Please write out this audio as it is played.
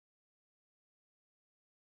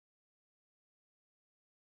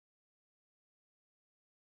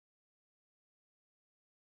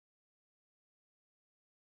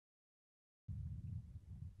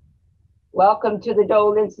Welcome to the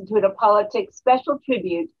Dole Institute of Politics special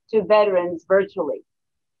tribute to veterans virtually.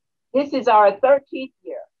 This is our 13th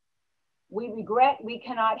year. We regret we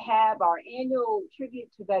cannot have our annual tribute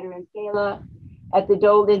to veterans gala at the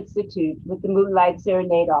Dole Institute with the Moonlight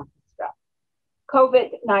Serenade Orchestra.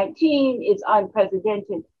 COVID-19 is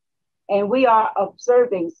unprecedented, and we are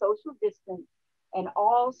observing social distance and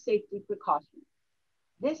all safety precautions.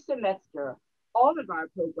 This semester, all of our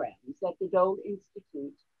programs at the Dole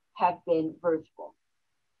Institute have been virtual.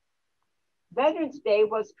 Veterans Day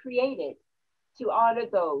was created to honor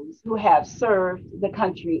those who have served the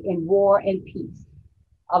country in war and peace,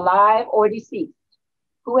 alive or deceased,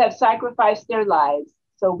 who have sacrificed their lives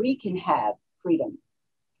so we can have freedom.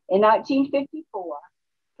 In 1954,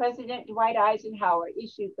 President Dwight Eisenhower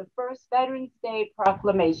issued the first Veterans Day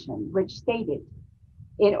proclamation, which stated,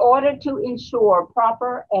 in order to ensure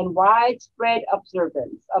proper and widespread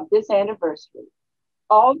observance of this anniversary,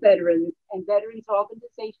 all veterans and veterans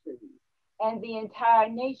organizations and the entire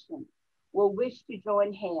nation will wish to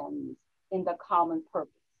join hands in the common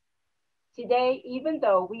purpose. Today, even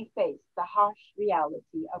though we face the harsh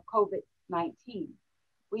reality of COVID-19,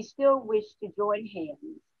 we still wish to join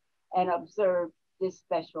hands and observe this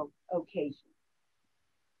special occasion.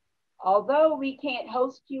 Although we can't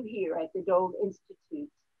host you here at the Dole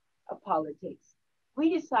Institute of Politics,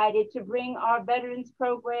 we decided to bring our veterans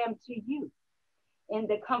program to you in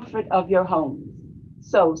the comfort of your homes.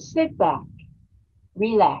 So sit back,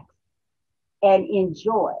 relax, and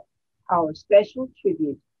enjoy our special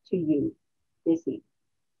tribute to you this evening.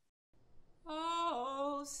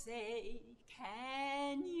 Oh, say,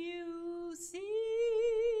 can you see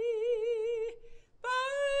by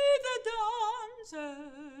the dawn's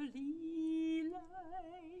early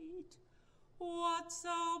light what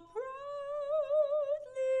so proudly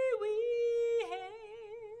we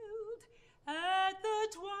hailed at the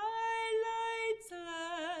twilight's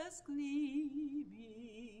last gleaming,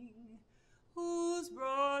 whose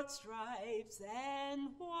broad stripes and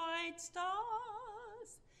white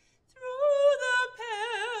stars through the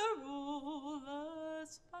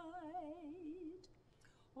perilous fight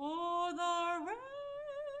o'er the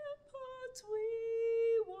ramparts we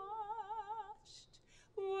watched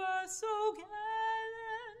were so gallantly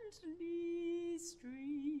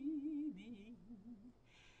streaming,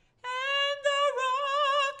 and the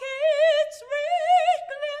rockets' red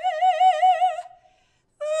glare,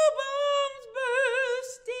 the bombs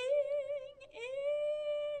bursting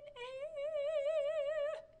in air,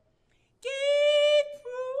 gave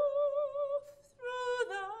proof through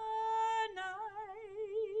the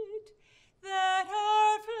night that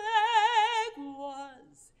our flag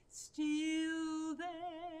was still there.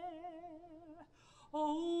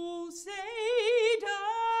 Oh, say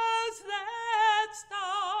does that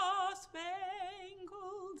star-spangled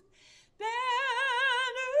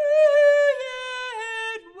banner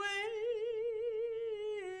yet wave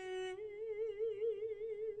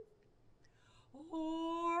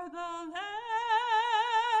o'er the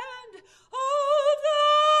land of the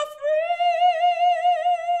free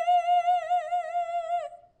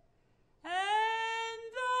and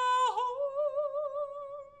the home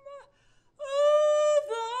of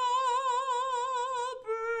the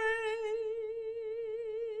brave?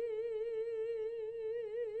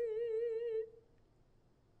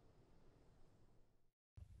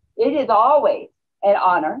 It is always an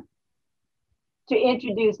honor to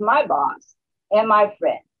introduce my boss and my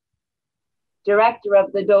friend, Director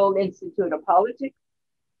of the Dole Institute of Politics,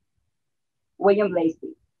 William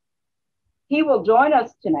Lacey. He will join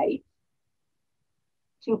us tonight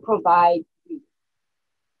to provide briefs.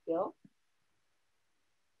 Bill?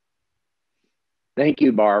 Thank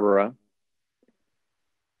you, Barbara.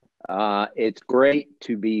 It's great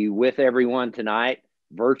to be with everyone tonight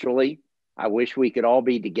virtually. I wish we could all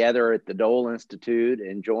be together at the Dole Institute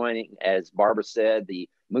and joining, as Barbara said, the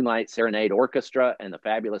Moonlight Serenade Orchestra and the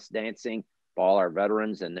fabulous dancing of all our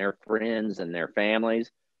veterans and their friends and their families.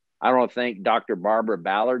 I want to thank Dr. Barbara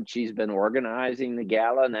Ballard. She's been organizing the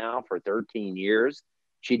gala now for 13 years.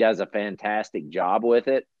 She does a fantastic job with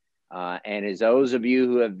it. And as those of you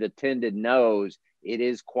who have attended knows, it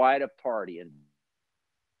is quite a party. And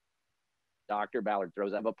Dr. Ballard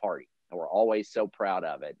throws up a party, and we're always so proud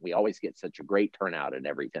of it. We always get such a great turnout and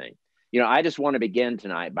everything. You know, I just want to begin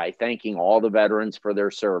tonight by thanking all the veterans for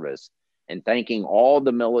their service and thanking all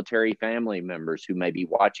the military family members who may be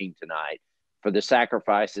watching tonight for the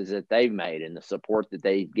sacrifices that they've made and the support that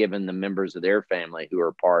they've given the members of their family who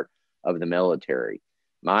are part of the military.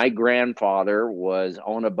 My grandfather was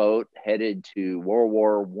on a boat headed to World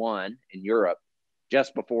War I in Europe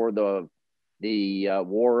just before the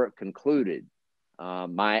war concluded.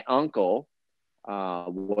 My uncle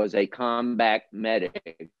was a combat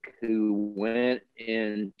medic who went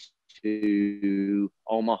into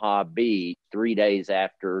Omaha Beach 3 days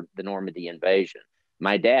after the Normandy invasion.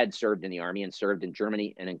 My dad served in the Army and served in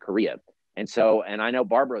Germany and in Korea. And so, and I know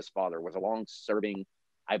Barbara's father was a long serving,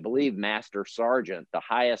 I believe, Master Sergeant, the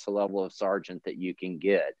highest level of sergeant that you can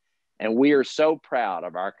get. And we are so proud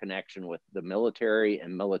of our connection with the military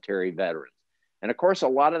and military veterans. And of course, a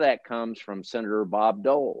lot of that comes from Senator Bob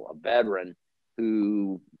Dole, a veteran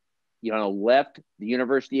who, left the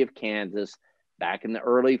University of Kansas back in the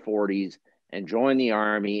early 40s and joined the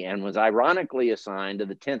Army and was ironically assigned to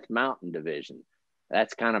the 10th Mountain Division.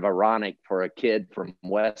 That's kind of ironic for a kid from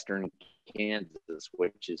Western Kansas,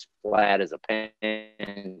 which is flat as a pan.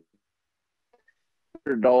 Senator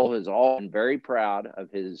Dole has all been very proud of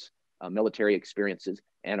his military experiences.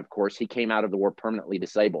 And of course, he came out of the war permanently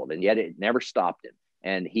disabled, and yet it never stopped him.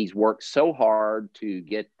 And he's worked so hard to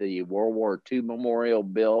get the World War II memorial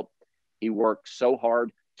built. He worked so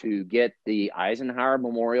hard to get the Eisenhower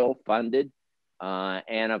Memorial funded.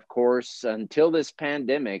 And of course, until this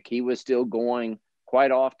pandemic, he was still going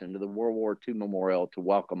quite often to the World War II memorial to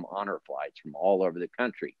welcome honor flights from all over the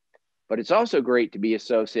country. But it's also great to be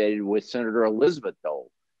associated with Senator Elizabeth Dole,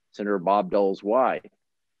 Senator Bob Dole's wife.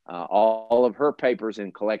 All of her papers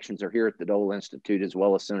and collections are here at the Dole Institute, as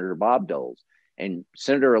well as Senator Bob Dole's. And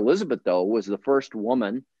Senator Elizabeth Dole was the first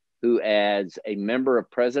woman who, as a member of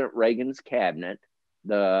President Reagan's cabinet,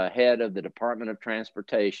 the head of the Department of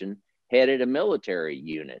Transportation, headed a military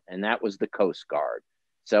unit, and that was the Coast Guard.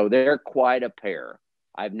 So they're quite a pair.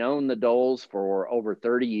 I've known the Doles for over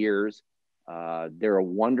 30 years. They're a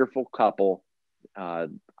wonderful couple.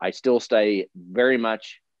 I still stay very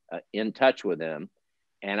much in touch with them.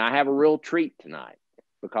 And I have a real treat tonight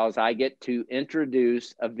because I get to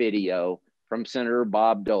introduce a video from Senator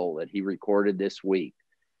Bob Dole that he recorded this week.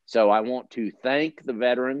 So I want to thank the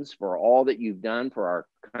veterans for all that you've done for our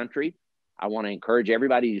country. I want to encourage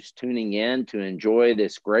everybody who's tuning in to enjoy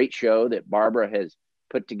this great show that Barbara has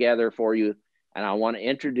put together for you. And I want to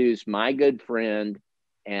introduce my good friend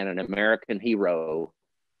and an American hero,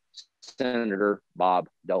 Senator Bob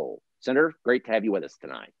Dole. Senator, great to have you with us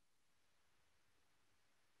tonight.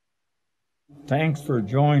 Thanks for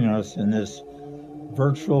joining us in this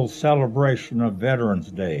virtual celebration of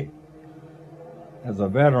Veterans Day. As a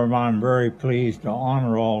veteran, I'm very pleased to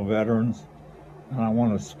honor all veterans, and I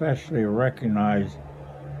want to especially recognize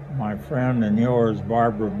my friend and yours,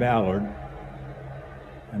 Barbara Ballard.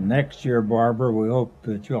 And next year, Barbara, we hope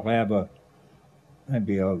that you'll have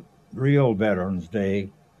maybe a real Veterans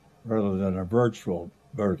Day rather than a virtual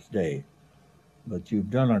birthday. But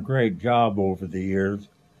you've done a great job over the years,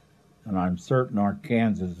 and I'm certain our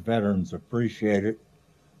Kansas veterans appreciate it,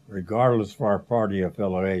 regardless of our party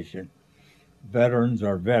affiliation. Veterans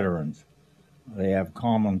are veterans. They have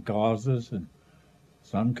common causes and, in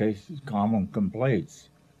some cases, common complaints,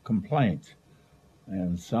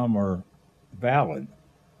 and some are valid.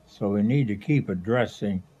 So we need to keep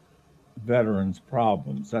addressing veterans'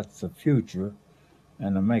 problems. That's the future,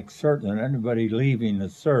 and to make certain that anybody leaving the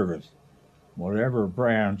service, whatever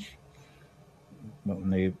branch, when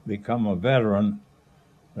they become a veteran,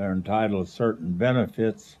 they're entitled to certain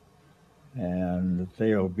benefits and that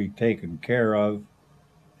they'll be taken care of,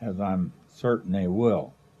 as I'm certain they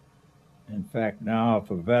will. In fact, now if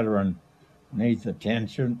a veteran needs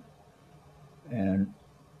attention and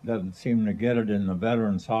doesn't seem to get it in the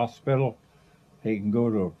veterans hospital, he can go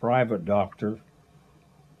to a private doctor,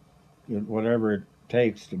 get whatever it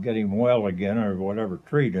takes to get him well again or whatever,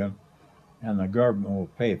 treat him, and the government will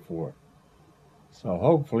pay for it. So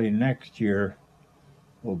hopefully next year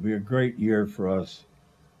will be a great year for us.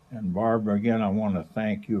 And Barbara, again, I want to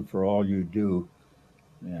thank you for all you do,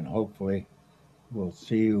 and hopefully we'll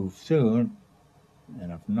see you soon.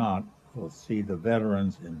 And if not, we'll see the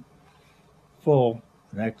veterans in full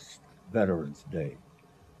next Veterans Day.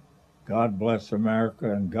 God bless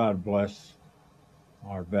America, and God bless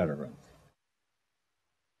our veterans.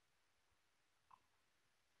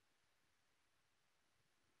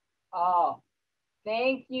 Oh,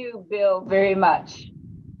 thank you, Bill, very much.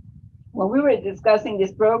 When we were discussing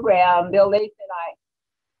this program, Bill Lace and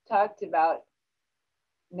I talked about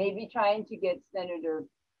maybe trying to get Senator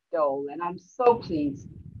Dole, and I'm so pleased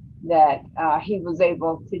that he was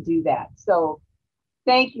able to do that. So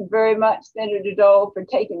thank you very much, Senator Dole, for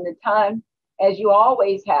taking the time, as you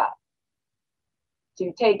always have,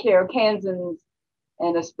 to take care of Kansans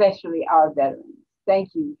and especially our veterans. Thank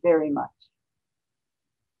you very much.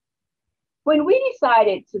 When we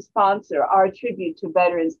decided to sponsor our Tribute to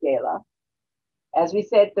Veterans Gala, as we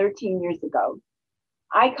said 13 years ago,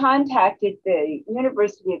 I contacted the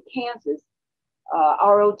University of Kansas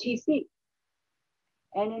ROTC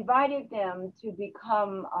and invited them to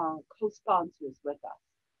become co-sponsors with us.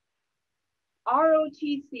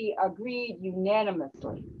 ROTC agreed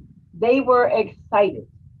unanimously. They were excited,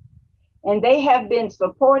 and they have been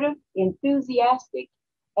supportive, enthusiastic,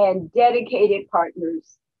 and dedicated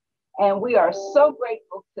partners. And we are so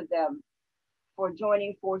grateful to them for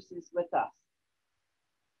joining forces with us.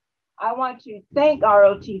 I want to thank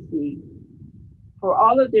ROTC for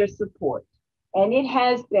all of their support, and it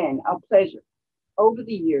has been a pleasure over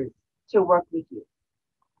the years to work with you.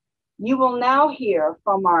 You will now hear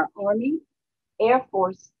from our Army, Air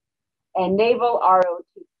Force, and Naval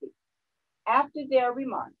ROTC. After their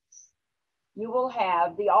remarks, you will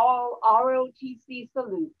have the all ROTC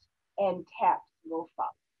salute and taps will follow.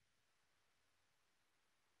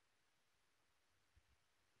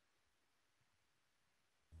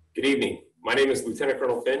 Good evening. My name is Lieutenant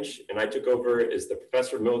Colonel Finch, and I took over as the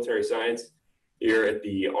Professor of Military Science here at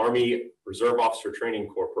the Army Reserve Officer Training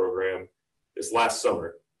Corps program this last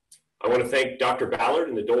summer. I want to thank Dr. Ballard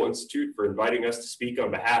and the Dole Institute for inviting us to speak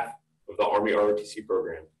on behalf of the Army ROTC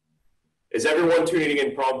program. As everyone tuning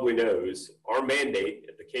in probably knows, our mandate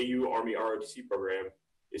at the KU Army ROTC program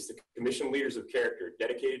is to commission leaders of character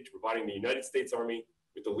dedicated to providing the United States Army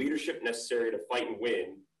with the leadership necessary to fight and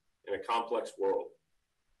win in a complex world.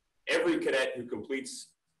 Every cadet who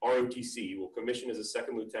completes ROTC will commission as a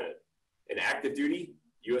second lieutenant in active duty,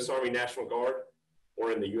 U.S. Army National Guard,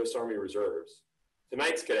 or in the U.S. Army Reserves.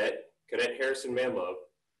 Tonight's cadet, Cadet Harrison Manlove,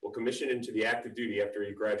 will commission into the active duty after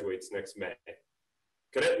he graduates next May.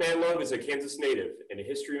 Cadet Manlove is a Kansas native and a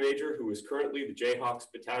history major who is currently the Jayhawks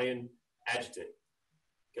Battalion Adjutant.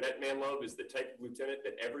 Cadet Manlove is the type of lieutenant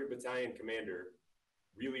that every battalion commander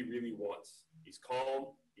really wants. He's calm,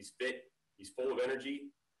 he's fit, he's full of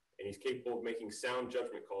energy, and he's capable of making sound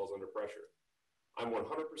judgment calls under pressure. I'm 100%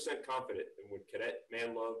 confident that when Cadet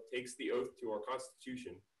Manlove takes the oath to our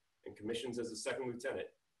Constitution and commissions as a second lieutenant,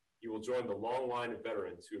 he will join the long line of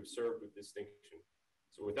veterans who have served with distinction.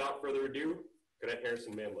 So without further ado, Cadet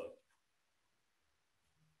Harrison Manlove.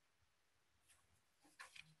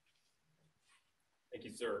 Thank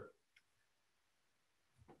you, sir.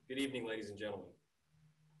 Good evening, ladies and gentlemen.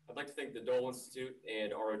 I'd like to thank the Dole Institute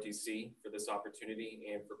and ROTC for this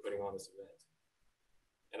opportunity and for putting on this event.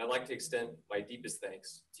 And I'd like to extend my deepest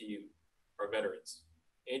thanks to you, our veterans,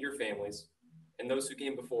 and your families, and those who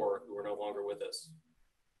came before who are no longer with us.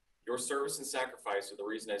 Your service and sacrifice are the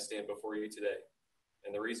reason I stand before you today,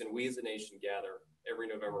 and the reason we as a nation gather every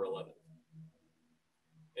November 11th.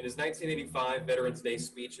 In his 1985 Veterans Day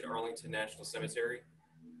speech at Arlington National Cemetery,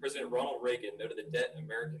 President Ronald Reagan noted the debt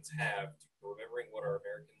Americans have to remembering what our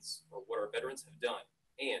veterans have done.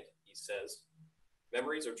 And, he says,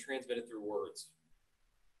 memories are transmitted through words.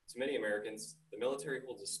 To many Americans, the military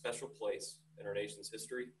holds a special place in our nation's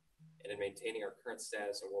history and in maintaining our current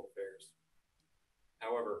status in world affairs.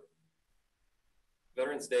 However,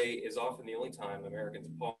 Veterans Day is often the only time Americans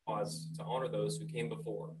pause to honor those who came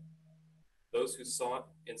before, those who sought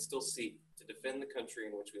and still seek to defend the country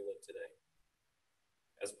in which we live today.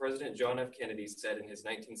 As President John F. Kennedy said in his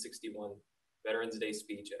 1961 Veterans Day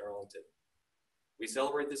speech at Arlington, we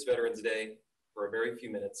celebrate this Veterans Day for a very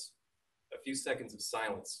few minutes, a few seconds of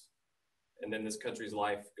silence, and then this country's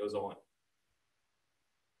life goes on.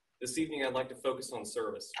 This evening, I'd like to focus on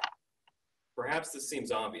service. Perhaps this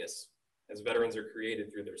seems obvious, as veterans are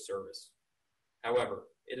created through their service. However,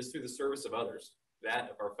 it is through the service of others,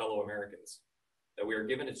 that of our fellow Americans, that we are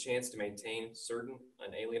given a chance to maintain certain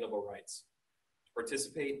unalienable rights, to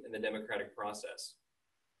participate in the democratic process,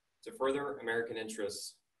 to further American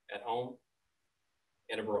interests at home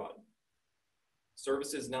and abroad.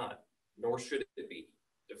 Service is not, nor should it be,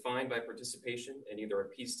 defined by participation in either a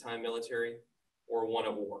peacetime military or one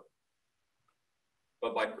at war,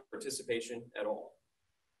 but by participation at all.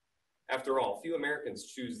 After all, few Americans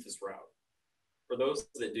choose this route. For those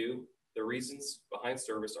that do, the reasons behind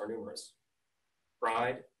service are numerous.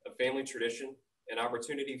 Pride, a family tradition, an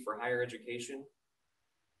opportunity for higher education,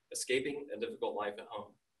 escaping a difficult life at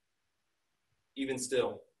home. Even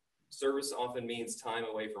still, service often means time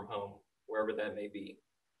away from home, wherever that may be,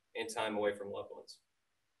 and time away from loved ones.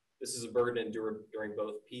 This is a burden endured during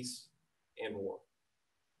both peace and war.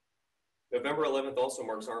 November 11th also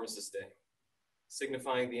marks Armistice Day,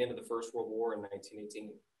 signifying the end of the First World War in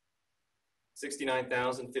 1918.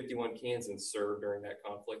 69,051 Kansans served during that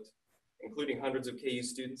conflict, including hundreds of KU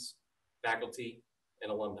students, faculty,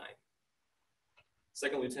 and alumni.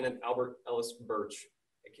 Second Lieutenant Albert Ellis Birch,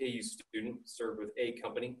 a KU student, served with A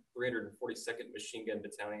Company, 342nd Machine Gun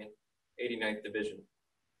Battalion, 89th Division.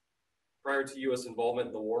 Prior to U.S. involvement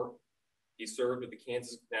in the war, he served with the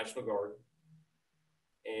Kansas National Guard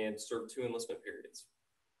and served 2 enlistment periods.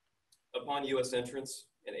 Upon U.S. entrance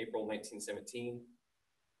in April 1917,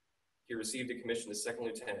 he received a commission as second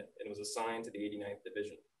lieutenant and was assigned to the 89th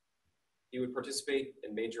Division. He would participate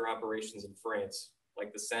in major operations in France,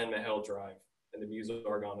 like the Saint-Mihiel Drive and the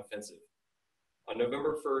Meuse-Argonne Offensive. On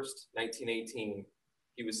November 1st, 1918,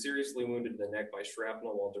 he was seriously wounded in the neck by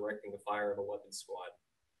shrapnel while directing the fire of a weapons squad.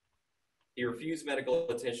 He refused medical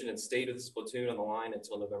attention and stayed with his platoon on the line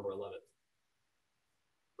until November 11th.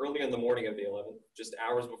 Early on the morning of the 11th, just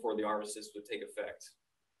hours before the armistice would take effect,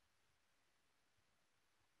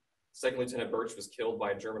 Second Lieutenant Birch was killed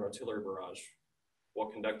by a German artillery barrage while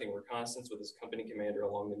conducting reconnaissance with his company commander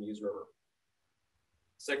along the Meuse River.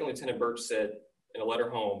 Second Lieutenant Birch said in a letter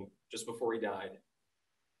home just before he died,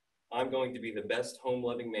 "I'm going to be the best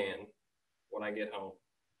home-loving man when I get home.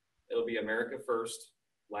 It'll be America first,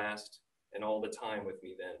 last, and all the time with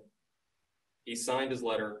me then." He signed his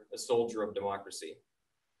letter, "A Soldier of Democracy."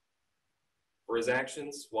 For his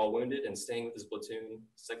actions while wounded and staying with his platoon,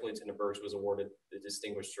 Second Lieutenant Birch was awarded the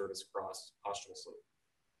Distinguished Service Cross posthumously.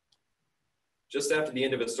 Just after the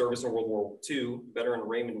end of his service in World War II, veteran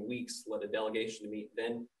Raymond Weeks led a delegation to meet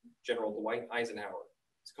then General Dwight Eisenhower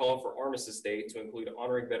to call for Armistice Day to include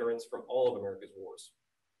honoring veterans from all of America's wars.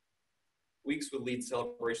 Weeks would lead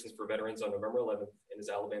celebrations for veterans on November 11th in his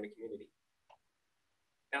Alabama community.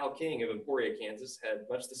 Al King of Emporia, Kansas, had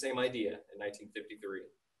much the same idea in 1953.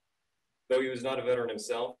 Though he was not a veteran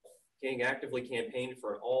himself, King actively campaigned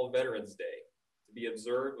for an All Veterans Day to be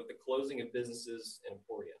observed with the closing of businesses in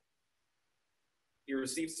Emporia. He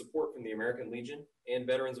received support from the American Legion and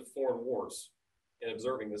veterans of foreign wars in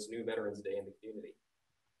observing this new Veterans Day in the community.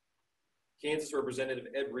 Kansas Representative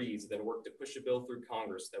Ed Reeves then worked to push a bill through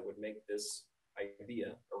Congress that would make this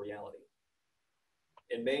idea a reality.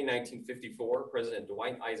 In May 1954, President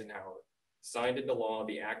Dwight Eisenhower signed into law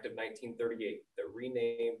the Act of 1938 that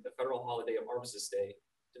renamed the federal holiday of Armistice Day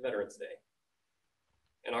to Veterans Day.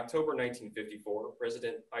 In October 1954,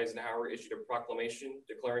 President Eisenhower issued a proclamation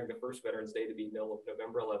declaring the first Veterans Day to be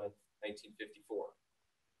November 11th, 1954.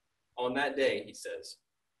 On that day, he says,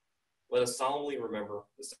 "Let us solemnly remember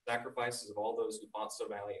the sacrifices of all those who fought so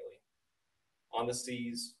valiantly, on the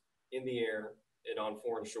seas, in the air, and on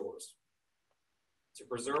foreign shores, to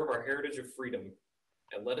preserve our heritage of freedom,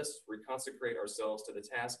 and let us reconsecrate ourselves to the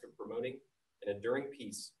task of promoting an enduring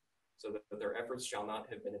peace so that their efforts shall not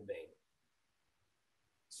have been in vain."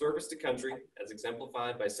 Service to country, as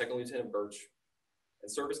exemplified by Second Lieutenant Birch, and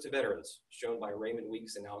service to veterans, shown by Raymond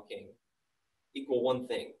Weeks and Al King, equal one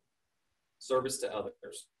thing: service to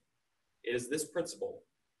others. It is this principle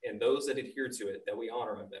and those that adhere to it that we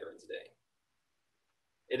honor on Veterans Day.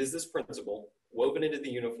 It is this principle, woven into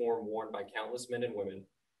the uniform worn by countless men and women,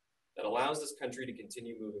 that allows this country to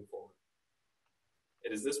continue moving forward.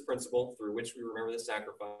 It is this principle through which we remember the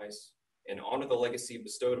sacrifice and honor the legacy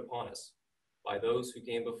bestowed upon us by those who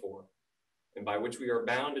came before, and by which we are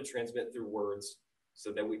bound to transmit through words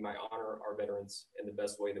so that we might honor our veterans in the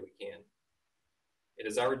best way that we can. It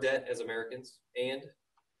is our debt as Americans, and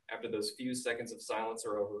after those few seconds of silence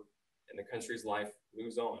are over and the country's life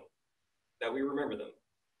moves on, that we remember them,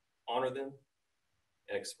 honor them,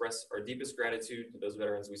 and express our deepest gratitude to those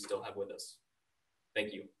veterans we still have with us.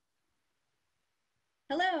 Thank you.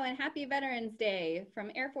 Hello and happy Veterans Day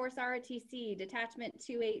from Air Force ROTC Detachment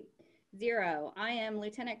 280. I am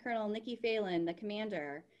Lieutenant Colonel Nikki Phelan, the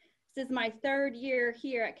commander. This is my 3rd year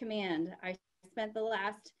here at command. I spent the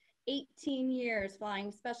last 18 years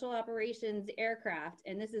flying special operations aircraft,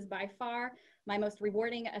 and this is by far my most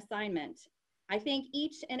rewarding assignment. I thank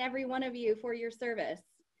each and every one of you for your service.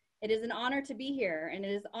 It is an honor to be here, and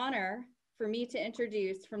it is an honor for me to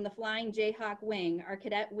introduce from the Flying Jayhawk Wing, our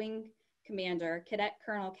Cadet Wing Commander, Cadet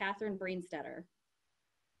Colonel Catherine Brainstetter.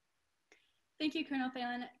 Thank you, Colonel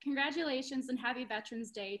Phelan. Congratulations and happy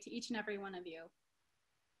Veterans Day to each and every one of you.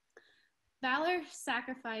 Valor,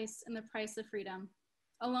 sacrifice, and the price of freedom.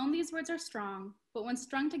 Alone, these words are strong, but when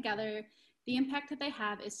strung together, the impact that they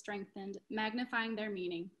have is strengthened, magnifying their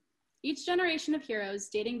meaning. Each generation of heroes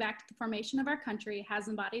dating back to the formation of our country has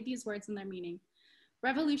embodied these words and their meaning.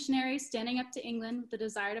 Revolutionaries standing up to England with the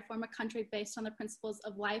desire to form a country based on the principles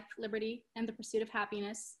of life, liberty, and the pursuit of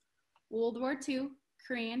happiness. World War II,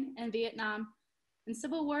 Korean, and Vietnam, and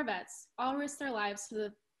Civil War vets all risked their lives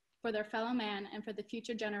for their fellow man and for the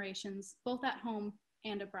future generations, both at home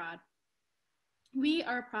and abroad. We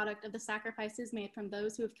are a product of the sacrifices made from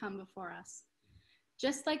those who have come before us.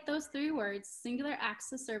 Just like those 3 words, singular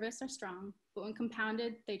acts of service are strong, but when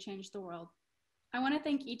compounded, they change the world. I want to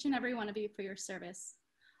thank each and every one of you for your service.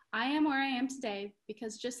 I am where I am today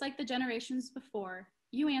because just like the generations before,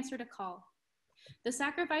 you answered a call. The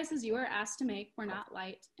sacrifices you were asked to make were not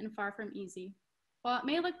light and far from easy. While it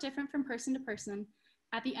may look different from person to person,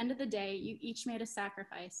 at the end of the day, you each made a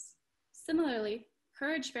sacrifice. Similarly,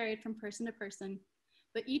 courage varied from person to person,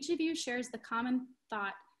 but each of you shares the common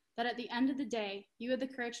thought that at the end of the day, you had the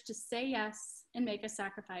courage to say yes and make a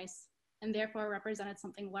sacrifice, and therefore represented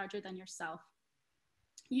something larger than yourself.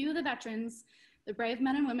 You, the veterans, the brave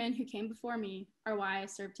men and women who came before me, are why I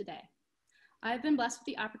serve today. I have been blessed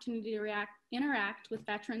with the opportunity to interact with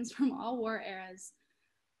veterans from all war eras,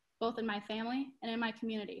 both in my family and in my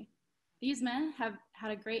community. These men have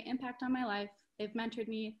had a great impact on my life. They've mentored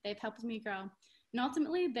me, they've helped me grow, and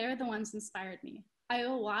ultimately they're the ones who inspired me. I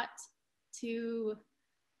owe a lot to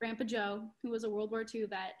Grandpa Joe, who was a World War II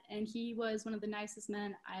vet, and he was one of the nicest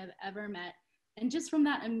men I have ever met. And just from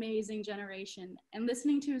that amazing generation and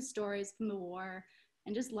listening to his stories from the war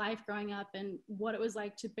and just life growing up and what it was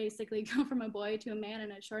like to basically go from a boy to a man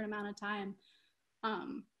in a short amount of time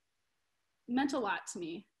meant a lot to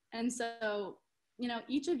me. And so, you know,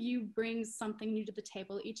 each of you brings something new to the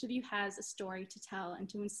table. Each of you has a story to tell and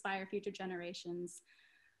to inspire future generations.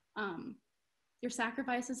 Your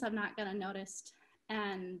sacrifices have not gone unnoticed,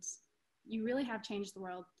 and you really have changed the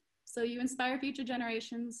world. So you inspire future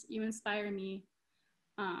generations, you inspire me.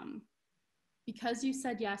 Because you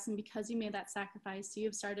said yes and because you made that sacrifice, you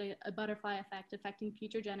have started a butterfly effect affecting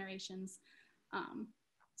future generations.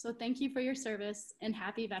 So thank you for your service and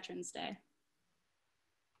happy Veterans Day.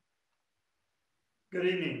 Good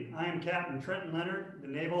evening. I am Captain Trenton Leonard, the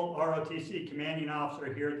Naval ROTC Commanding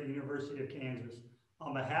Officer here at the University of Kansas.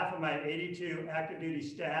 On behalf of my 82 active duty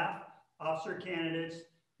staff, officer candidates,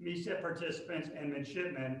 MECET participants, and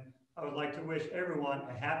midshipmen, I would like to wish everyone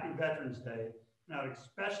a happy Veterans Day. And I would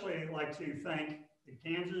especially like to thank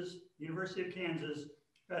the University of Kansas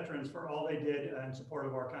veterans for all they did in support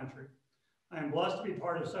of our country. I am blessed to be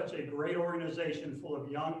part of such a great organization full of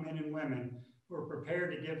young men and women who are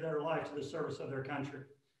prepared to give their life to the service of their country.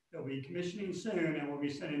 They'll be commissioning soon and we'll be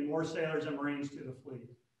sending more sailors and Marines to the fleet.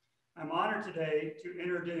 I'm honored today to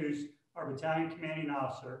introduce our battalion commanding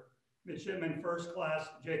officer, Midshipman First Class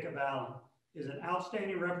Jacob Allen. He is an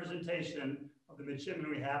outstanding representation of the midshipmen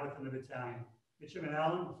we have within the battalion. Midshipman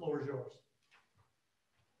Allen, the floor is yours.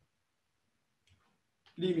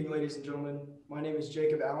 Good evening, ladies and gentlemen. My name is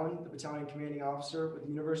Jacob Allen, the battalion commanding officer with the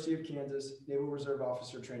University of Kansas Naval Reserve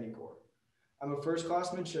Officer Training Corps. I'm a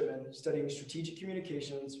first-class midshipman studying strategic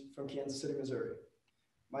communications from Kansas City, Missouri.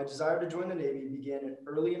 My desire to join the Navy began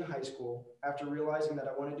early in high school after realizing that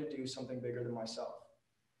I wanted to do something bigger than myself.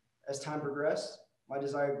 As time progressed, my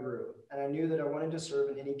desire grew, and I knew that I wanted to serve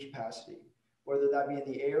in any capacity, whether that be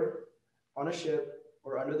in the air, on a ship,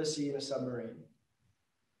 or under the sea in a submarine.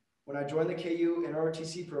 When I joined the KU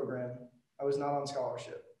ROTC program, I was not on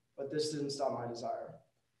scholarship, but this didn't stop my desire.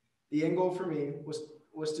 The end goal for me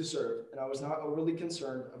was to serve, and I was not overly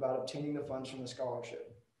concerned about obtaining the funds from the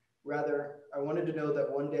scholarship. Rather, I wanted to know that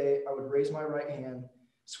one day I would raise my right hand,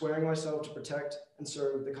 swearing myself to protect and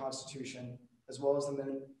serve the Constitution, as well as the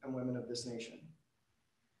men and women of this nation.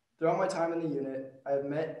 Throughout my time in the unit, I have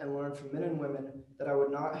met and learned from men and women that I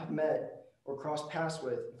would not have met or crossed paths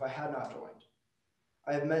with if I had not joined.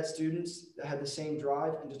 I have met students that had the same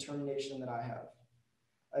drive and determination that I have.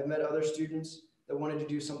 I've met other students that wanted to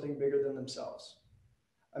do something bigger than themselves.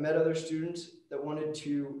 I met other students that wanted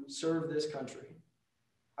to serve this country.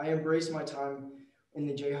 I embrace my time in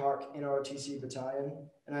the Jayhawk NROTC battalion,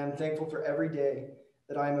 and I am thankful for every day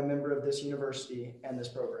that I am a member of this university and this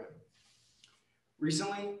program.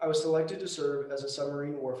 Recently, I was selected to serve as a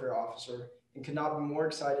submarine warfare officer and could not be more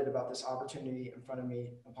excited about this opportunity in front of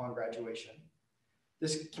me upon graduation.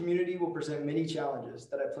 This community will present many challenges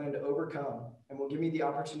that I plan to overcome and will give me the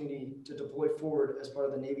opportunity to deploy forward as part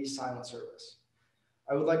of the Navy's silent service.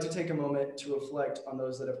 I would like to take a moment to reflect on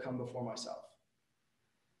those that have come before myself.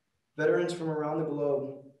 Veterans from around the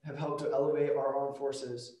globe have helped to elevate our armed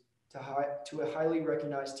forces to a highly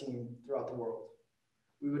recognized team throughout the world.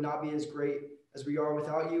 We would not be as great as we are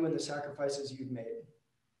without you and the sacrifices you've made.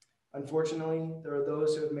 Unfortunately, there are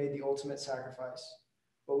those who have made the ultimate sacrifice,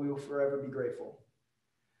 but we will forever be grateful.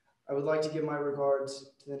 I would like to give my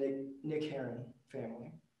regards to the Nick Heron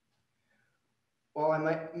family. While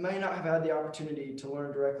I may not have had the opportunity to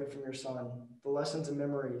learn directly from your son, the lessons and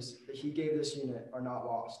memories that he gave this unit are not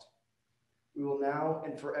lost. We will now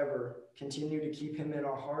and forever continue to keep him in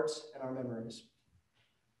our hearts and our memories.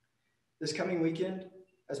 This coming weekend,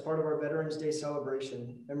 as part of our Veterans Day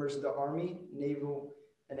celebration, members of the Army, Naval,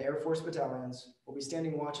 and Air Force battalions will be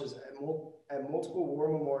standing watches at multiple war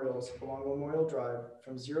memorials along Memorial Drive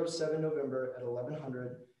from 07 November at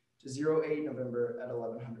 1100 to 08 November at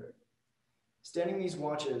 1100. Standing these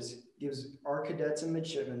watches gives our cadets and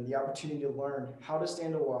midshipmen the opportunity to learn how to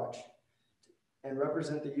stand a watch and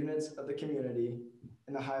represent the units of the community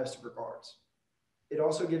in the highest of regards. It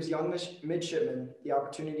also gives young midshipmen the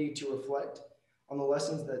opportunity to reflect on the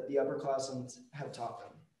lessons that the upperclassmen have taught them.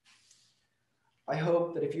 I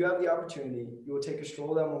hope that if you have the opportunity, you will take a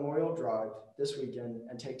stroll down Memorial Drive this weekend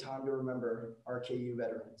and take time to remember our KU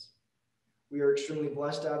veterans. We are extremely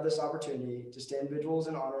blessed to have this opportunity to stand vigils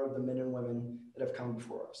in honor of the men and women that have come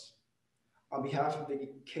before us. On behalf of the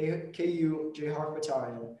KU Jayhawk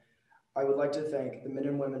Battalion, I would like to thank the men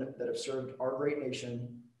and women that have served our great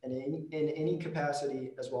nation in any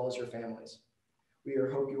capacity, as well as your families. We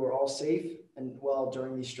hope you are all safe and well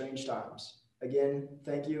during these strange times. Again,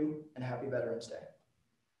 thank you and happy Veterans Day.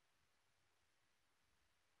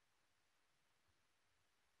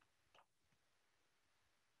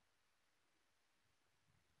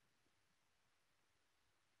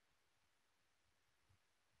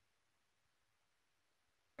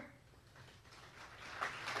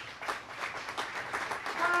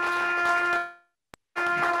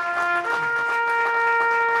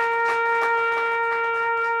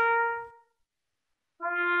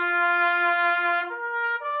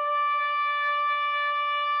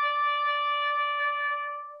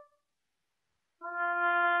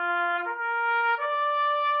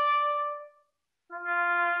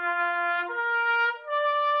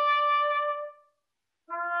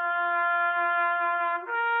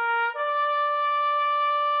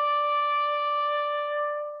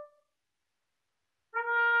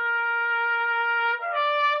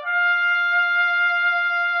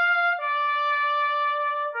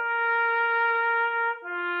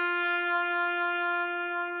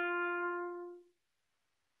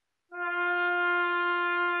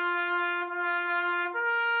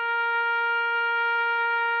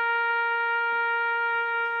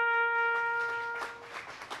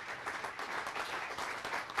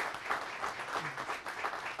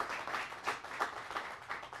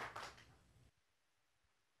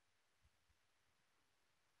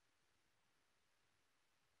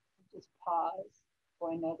 Just pause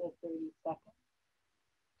for another 30 seconds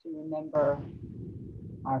to remember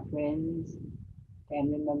our friends,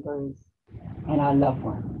 family members, and our loved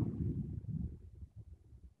ones.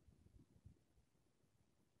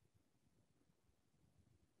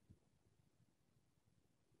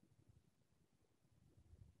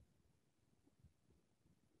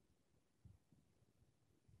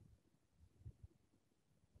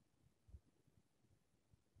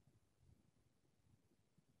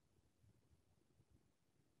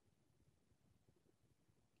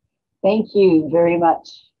 Thank you very much.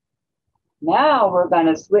 Now we're going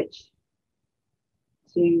to switch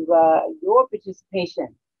to your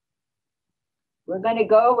participation. We're going to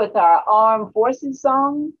go with our Armed Forces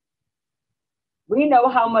song. We know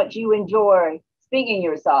how much you enjoy singing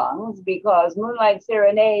your songs because Moonlight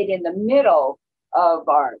Serenade in the middle of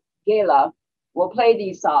our gala will play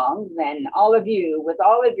these songs, and all of you, with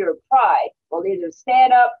all of your pride, will either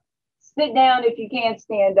stand up, sit down if you can't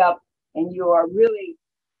stand up, and you are really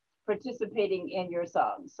participating in your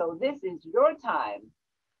songs. So this is your time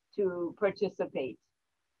to participate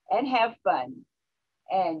and have fun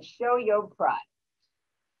and show your pride.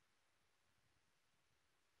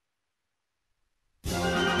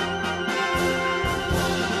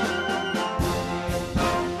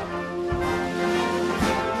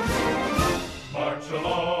 March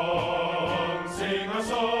along, sing a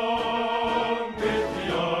song with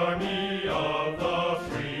the army of the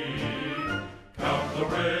free. Count the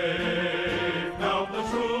brave, count the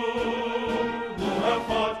true, who have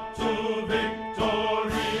fought to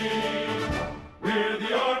victory. We're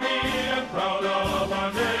the army and proud of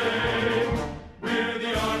our name. We're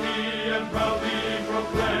the army and proudly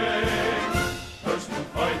proclaim. First to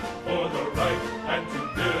fight for the right and to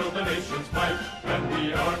build the nation's might, and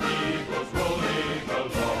the army goes rolling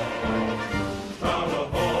along. Proud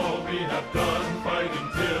of all we have done, fighting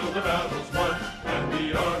till the battle's won, and the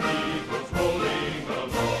army goes rolling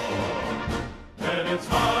along. And it's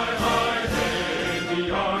high, high, hey,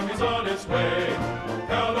 the army's on its way.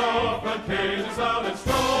 Count off and Kate is out and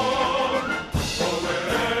strong. For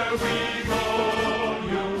wherever we go,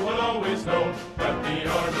 you will always know that the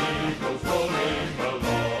army goes rolling along.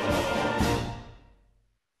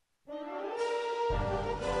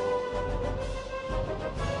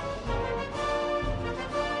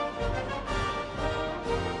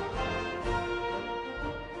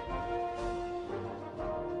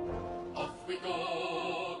 Off we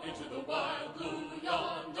go into the wild blue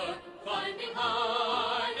yonder, climbing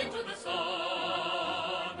high into the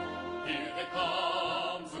sun. Here they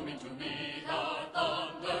come, zooming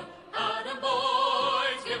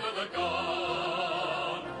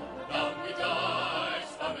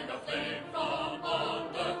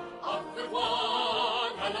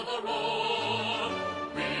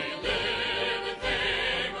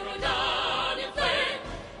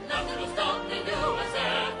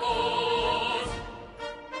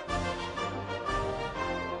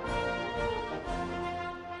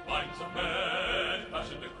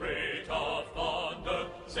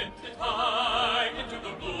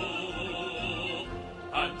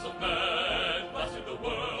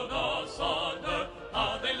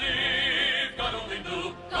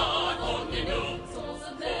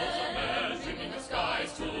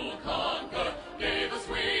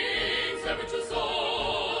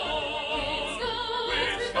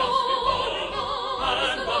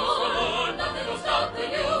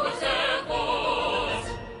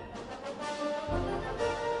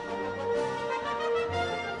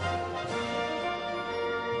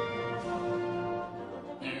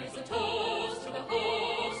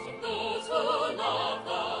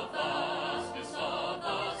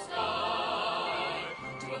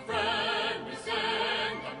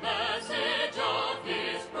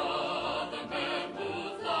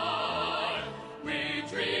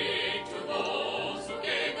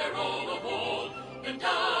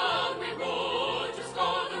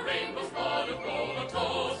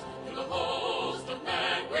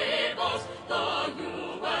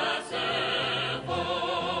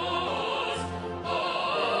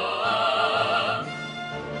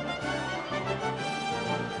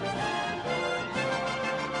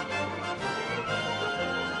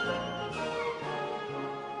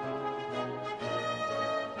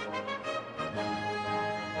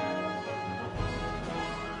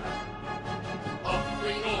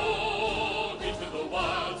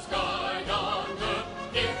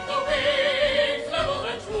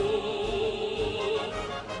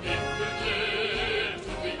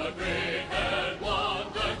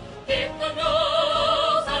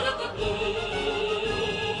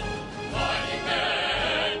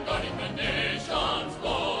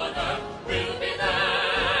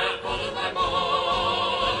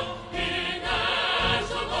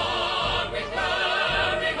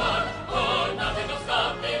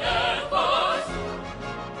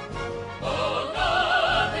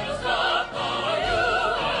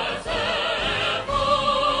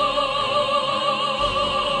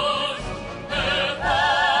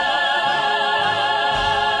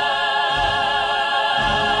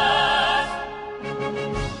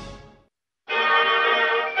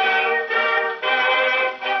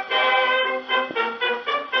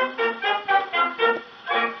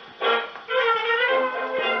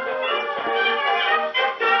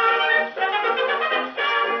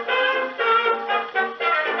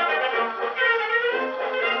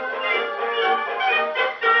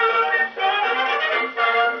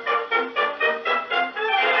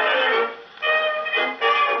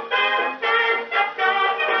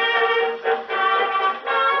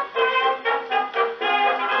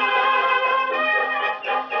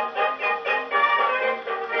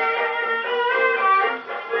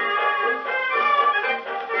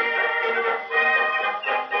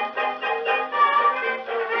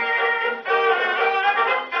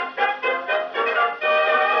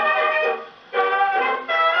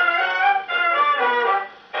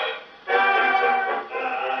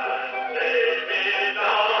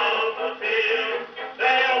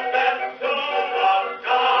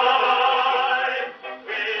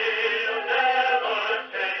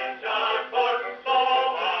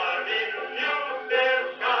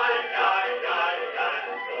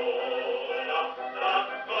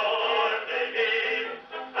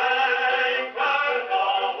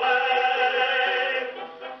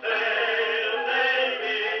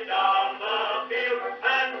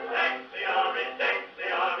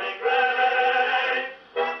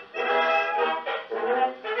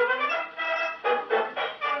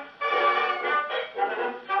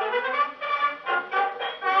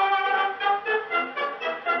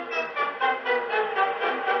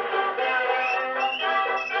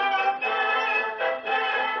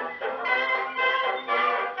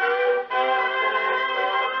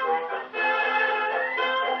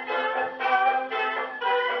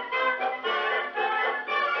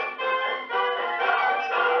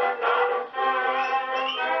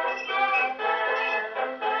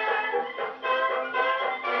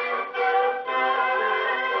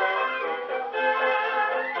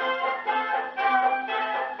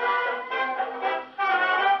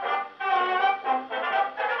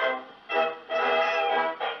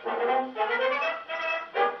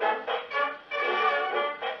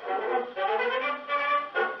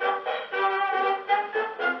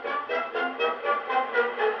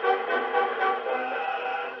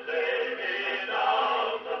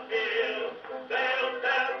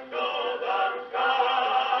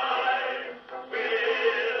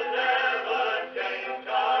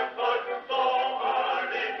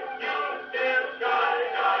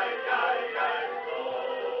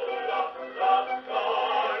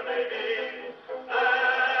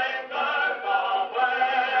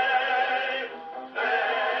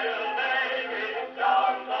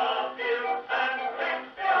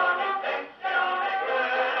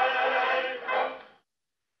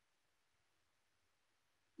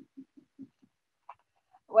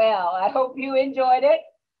Well, I hope you enjoyed it.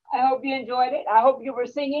 I hope you enjoyed it. I hope you were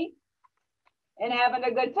singing and having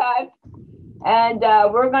a good time. And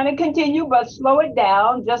we're going to continue, but slow it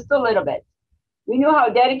down just a little bit. We knew how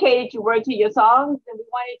dedicated you were to your songs, and we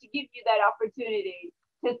wanted to give you that opportunity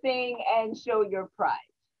to sing and show your pride.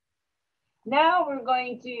 Now we're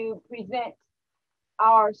going to present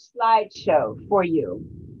our slideshow for you.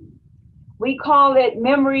 We call it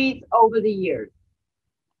Memories Over the Years.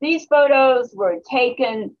 These photos were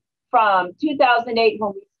taken from 2008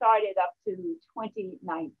 when we started up to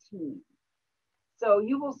 2019. So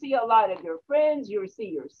you will see a lot of your friends, you'll see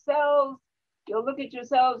yourselves, you'll look at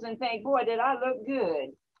yourselves and think, boy, did I look good,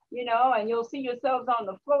 you know, and you'll see yourselves on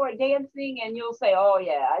the floor dancing and you'll say, oh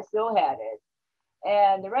yeah, I still had it.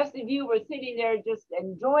 And the rest of you were sitting there just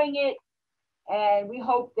enjoying it. And we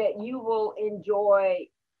hope that you will enjoy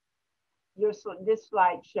this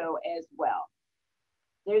slideshow as well.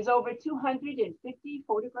 There's over 250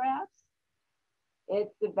 photographs.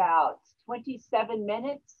 It's about 27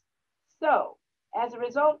 minutes. So as a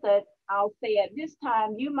result, that I'll say at this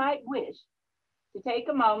time, you might wish to take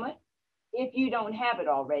a moment, if you don't have it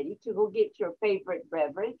already, to go get your favorite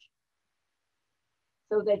beverage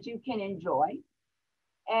so that you can enjoy.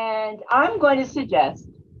 And I'm going to suggest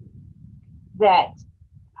that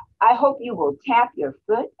I hope you will tap your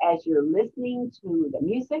foot as you're listening to the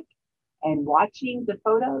music and watching the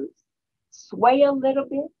photos, sway a little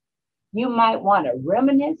bit. You might want to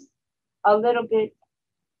reminisce a little bit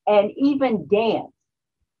and even dance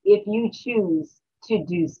if you choose to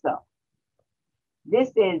do so. This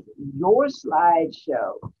is your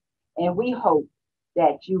slideshow, and we hope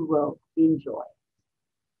that you will enjoy.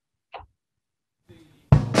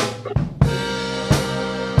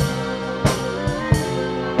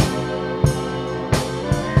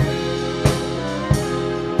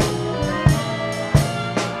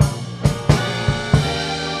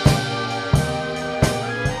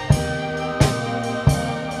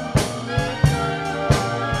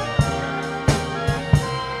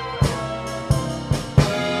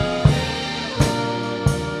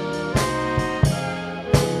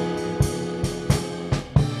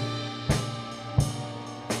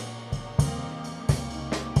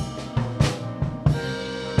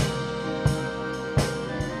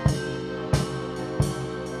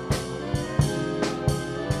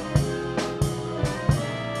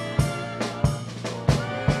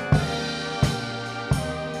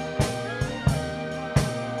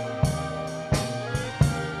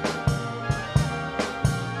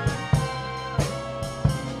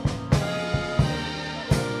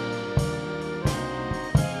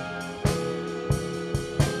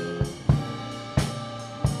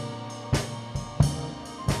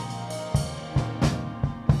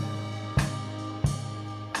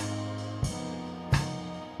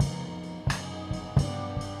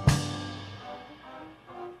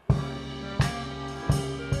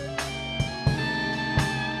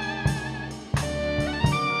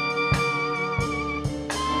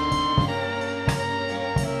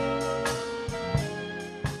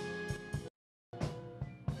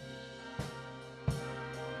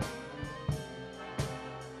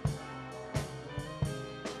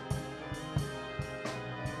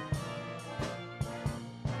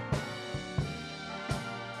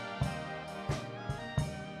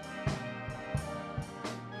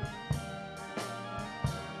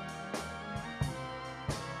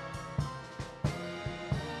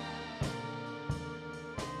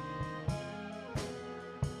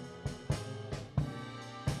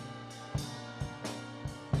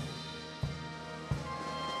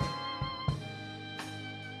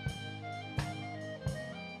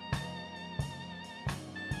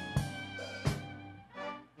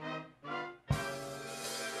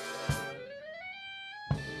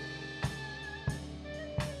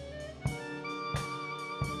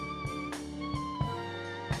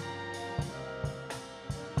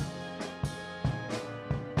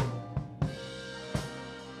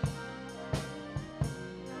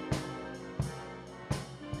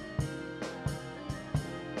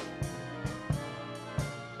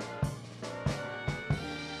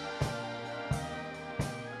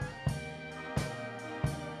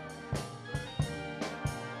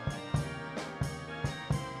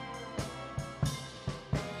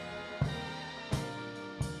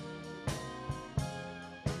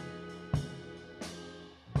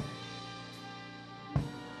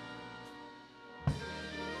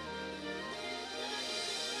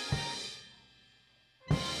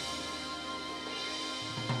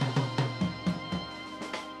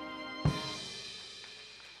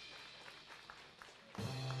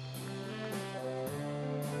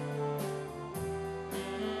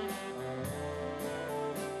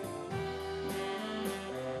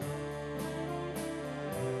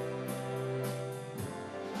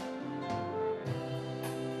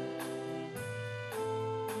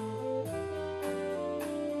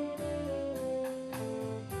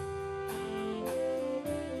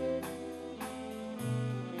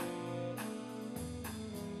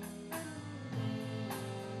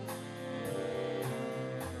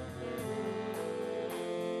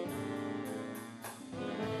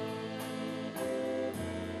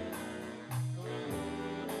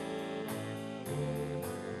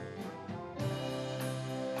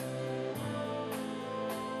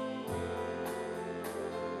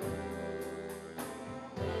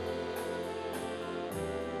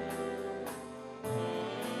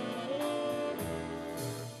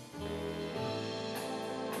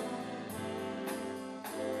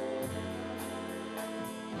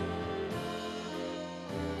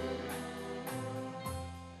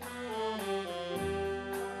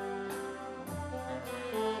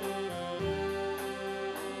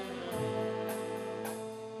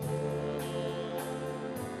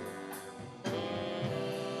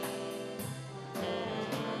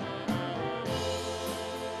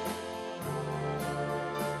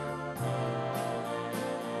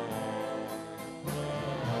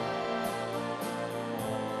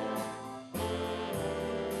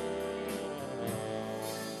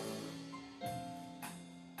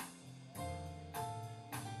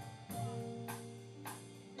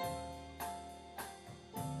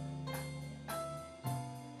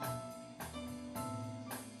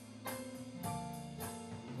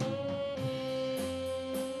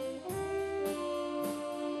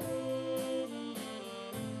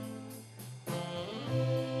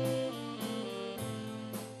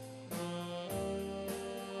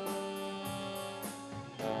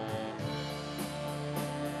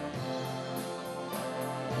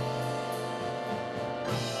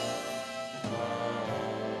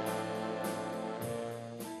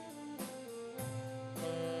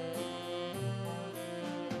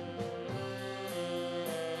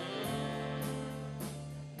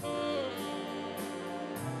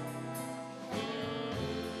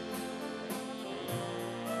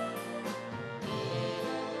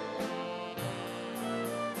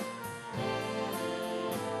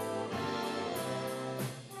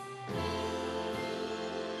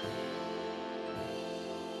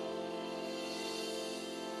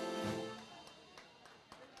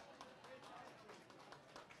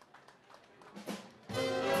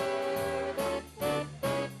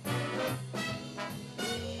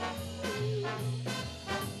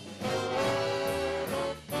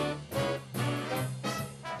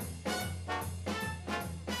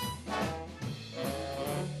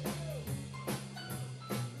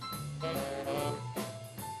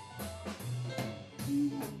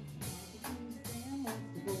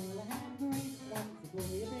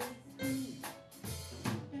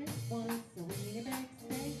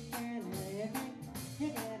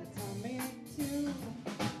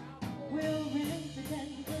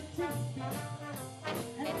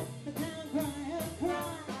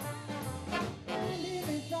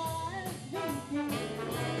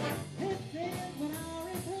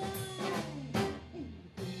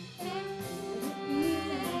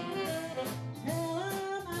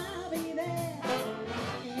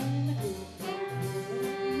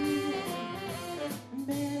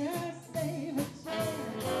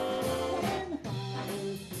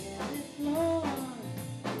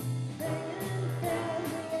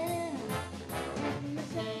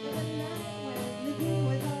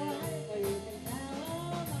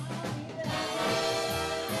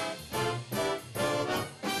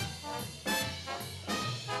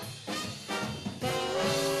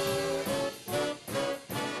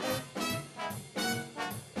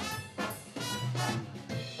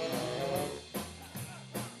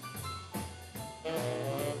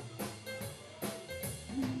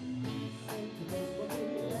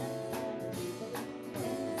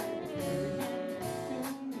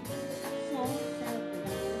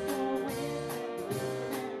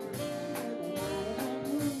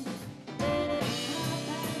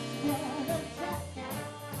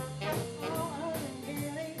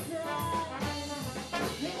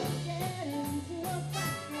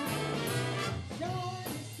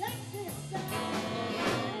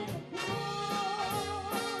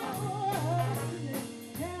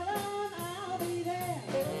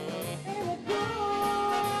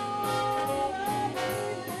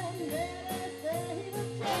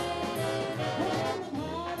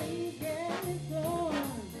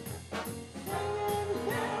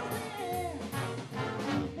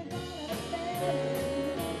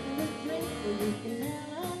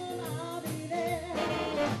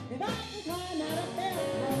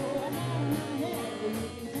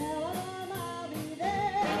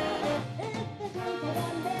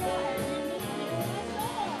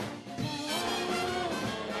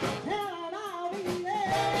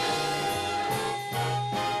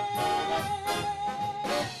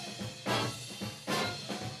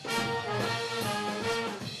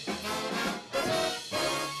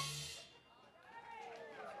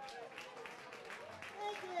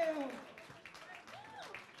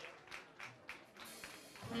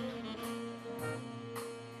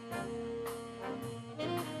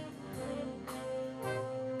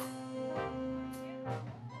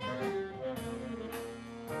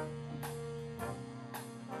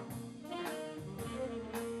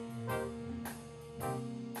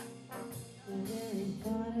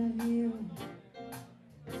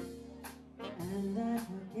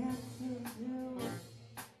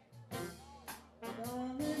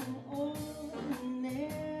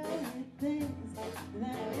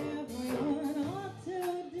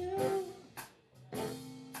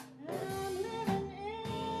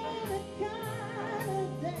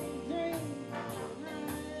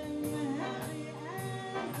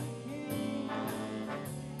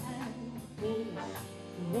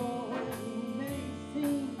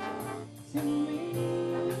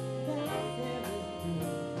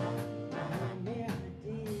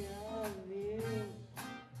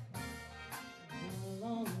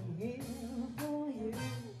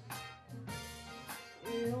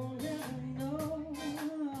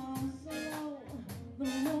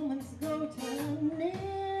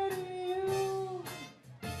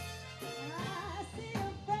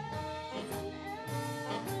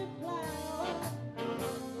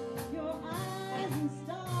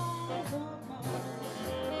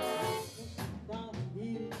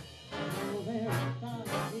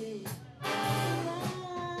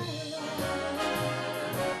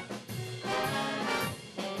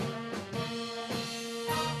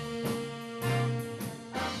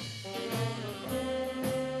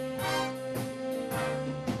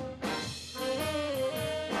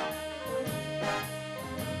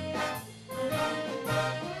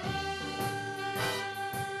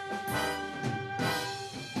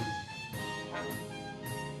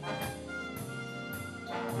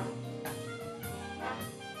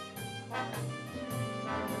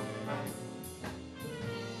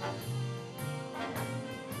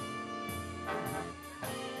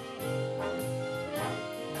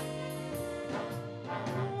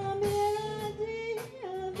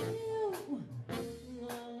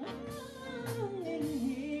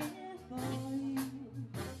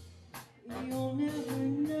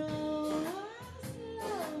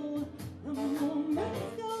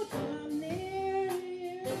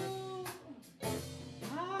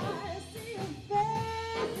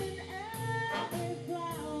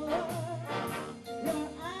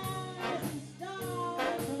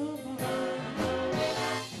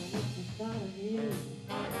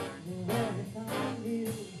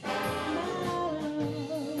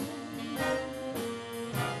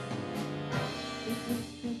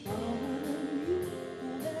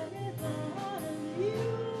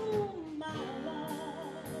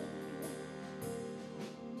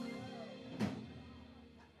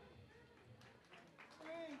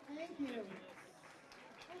 Thank you.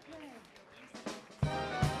 Okay.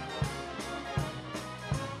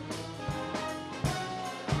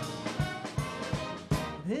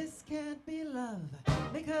 This can't be love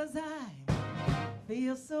because I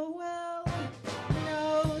feel so well.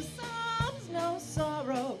 No songs, no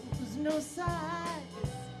sorrows, no sighs.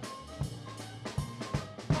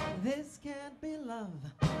 This can't be love.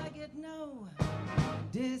 I get no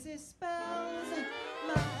dizzy spells.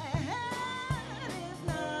 My head is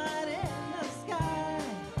not in the sky.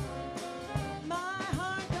 My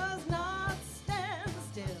heart does not stand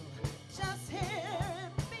still. Just hear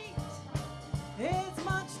it beat. It's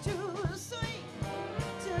much too sweet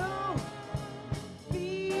to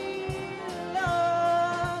be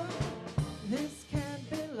love. This can't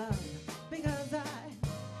be love because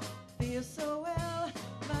I feel so well.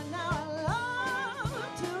 But now I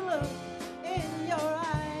love to look in your eyes.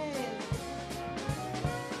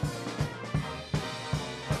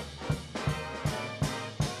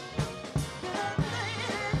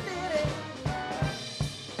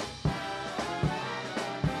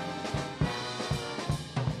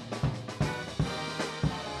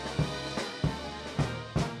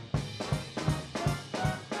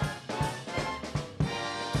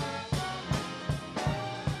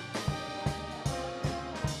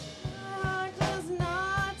 Heart does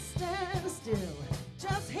not stand still.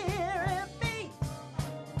 Just hear it beat.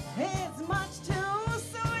 It's much too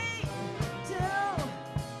sweet to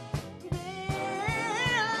be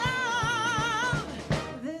love.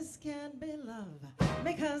 This can't be love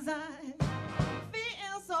because I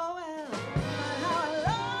feel so well. But how I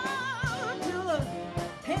love to look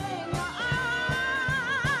in your eyes.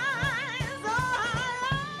 Oh, I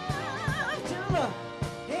love to look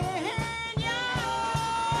in your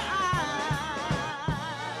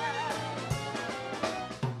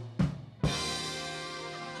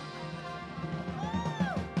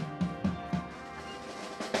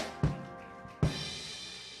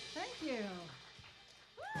Thank you.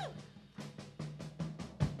 Woo!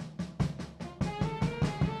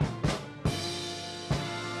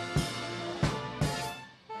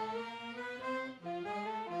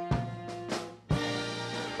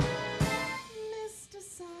 Mr.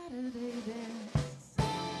 Saturday Dance.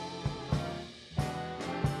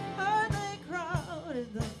 Heard they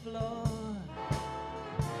crowded the floor.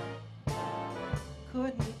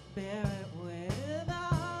 Couldn't bear it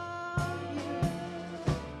without you.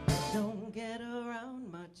 Don't get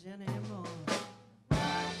around much anymore.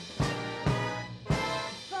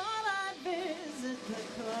 Thought I'd visit the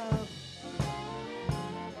club.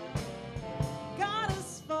 Got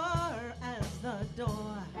as far as the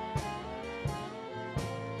door.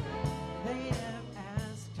 They have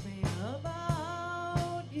asked me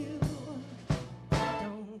about you.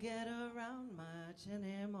 Don't get around much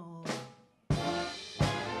anymore.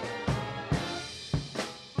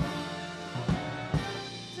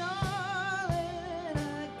 Darling,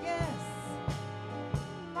 I guess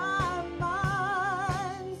my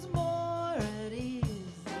mind's more at ease.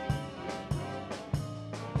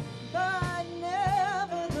 But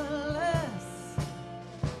nevertheless,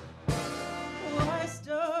 why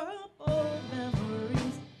stir up old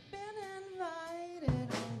memories? Been invited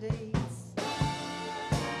on dates.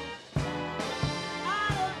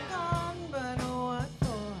 I'd have gone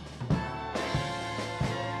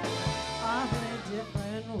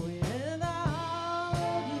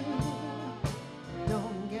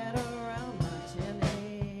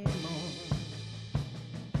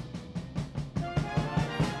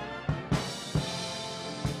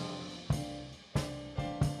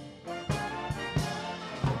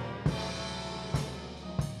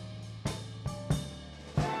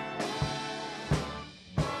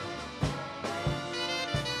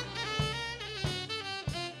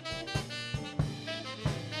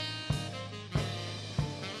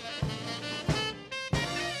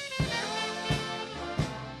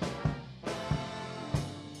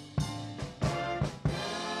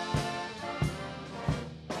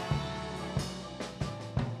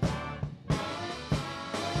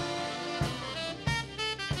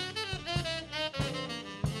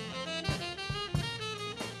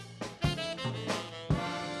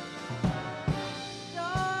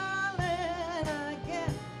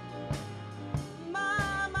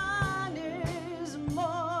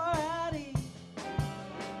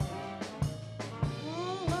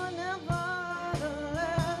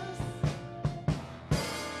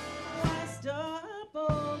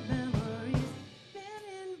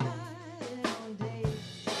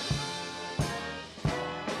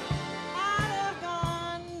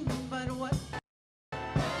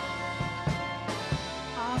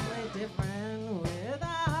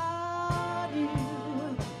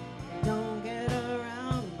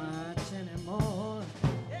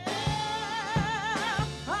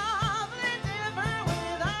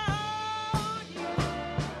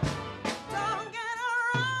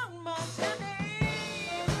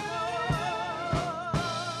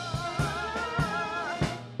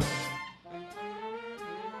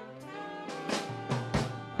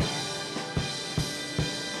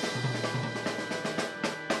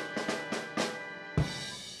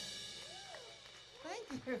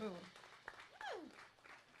Thank you.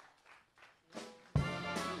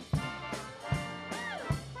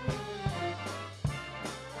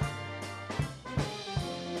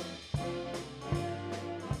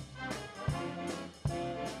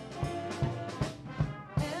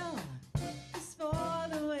 L is for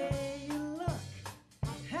the way you look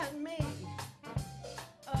at me.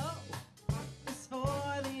 O is for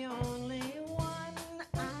the only one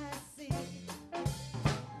I see.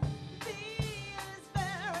 V is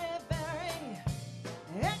very, very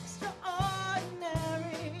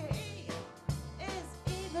extraordinary. E is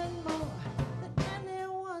even more than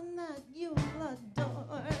anyone that you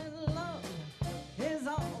adore. And love is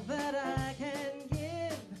all that I can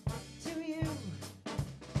give to you.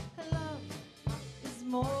 Love is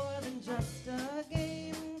more than just a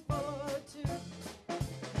game for two.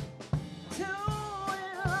 Two in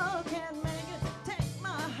love can make it. Take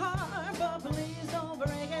my heart, but please don't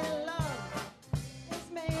break it. Love is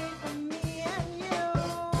made for me and you.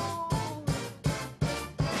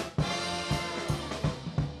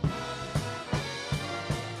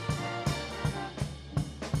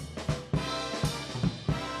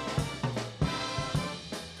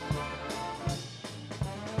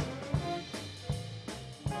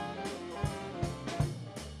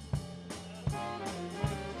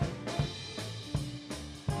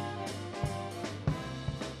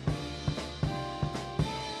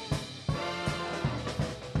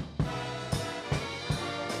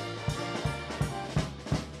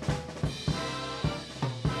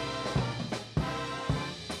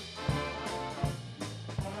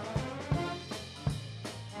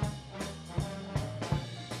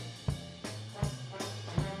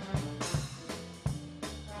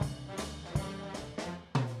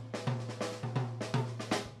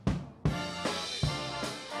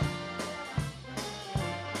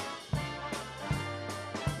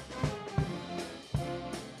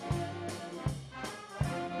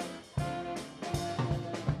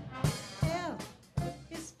 L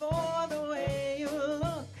is for the way you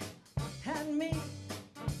look at me.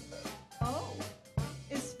 O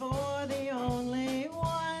is for the only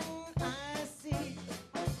one I see.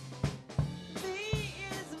 V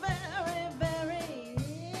is very, very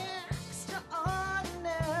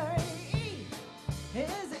extraordinary. E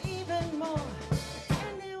is even more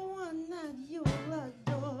than anyone that you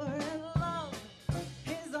adore. And love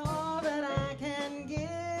is all that I can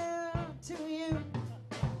give to you.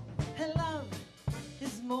 And love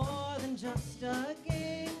is more than just a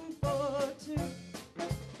game for two.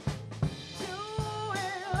 Two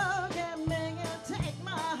in love can make it. Take my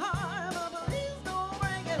heart, but please don't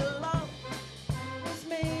break it. Love was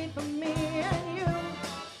made for me and you.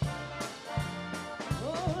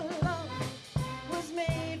 Oh, love was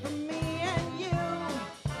made for me and you.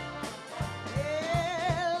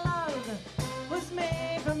 Yeah, love was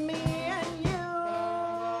made for me and you.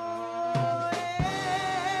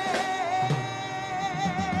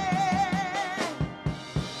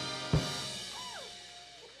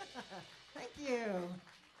 Thank you.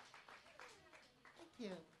 Thank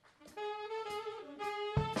you.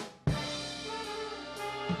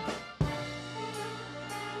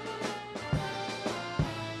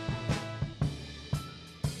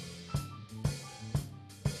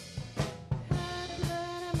 Happy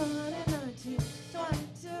birthday,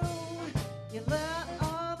 1922. You let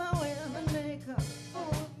all the women make a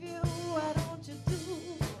fool of you. Why don't you do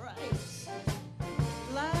right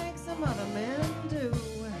like some other men do?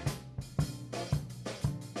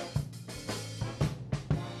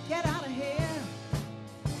 Get out of here,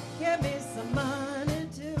 give me some money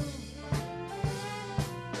too.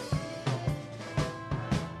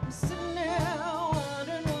 I'm sitting there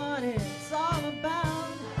wondering what it's all about.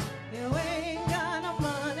 You ain't got no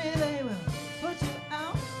money, they will put you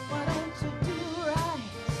out. Why don't you do right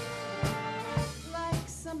like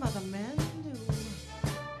some other men do?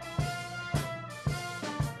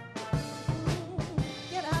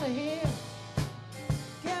 Get out of here,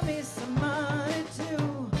 give me some money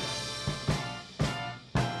too.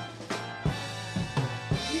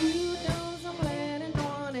 You done some planning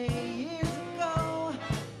 20 years ago.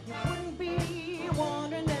 You wouldn't be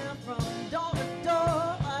wandering down from door to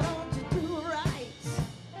door. Why don't you do right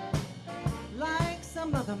like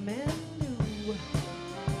some other men do?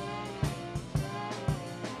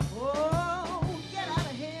 Oh, get out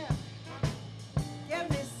of here, give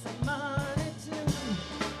me some money too.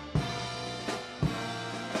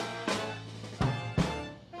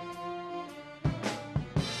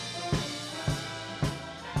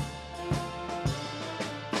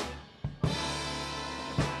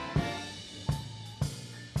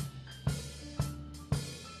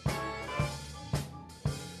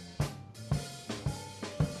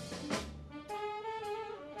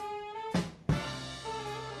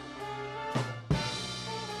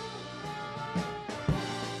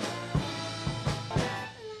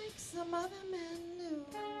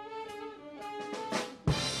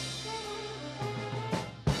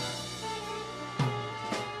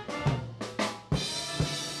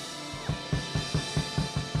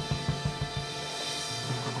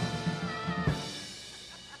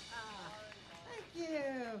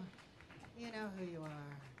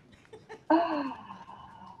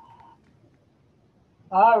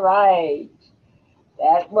 All right.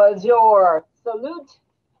 That was your salute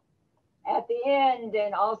at the end.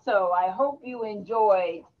 And also, I hope you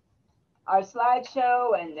enjoyed our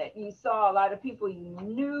slideshow and that you saw a lot of people you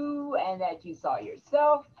knew and that you saw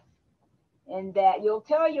yourself and that you'll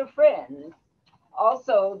tell your friends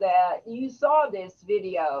also that you saw this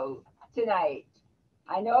video tonight.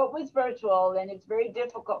 I know it was virtual and it's very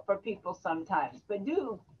difficult for people sometimes, but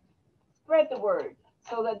do spread the word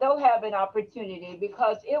so that they'll have an opportunity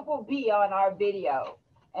because it will be on our video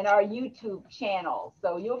and our YouTube channel.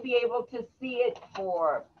 So you'll be able to see it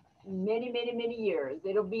for many, many, many years.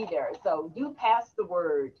 It'll be there. So do pass the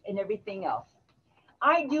word and everything else.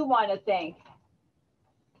 I do want to thank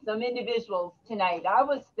some individuals tonight. I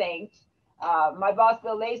was thanked. My boss,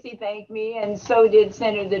 Bill Lacey, thanked me, and so did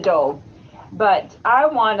Senator Dole. But I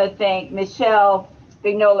want to thank Michelle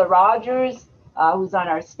Spignola Rogers, who's on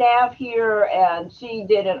our staff here, and she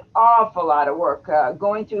did an awful lot of work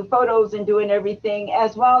going through photos and doing everything,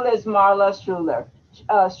 as well as Marla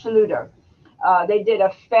Schluter. They did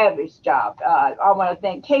a fabulous job. I want to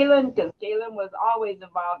thank Kaylin, because Kaylin was always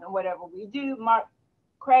involved in whatever we do, Mark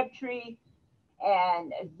Crabtree,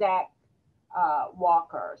 and Zach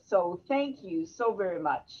Walker. So thank you so very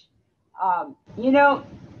much. You know,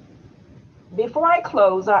 before I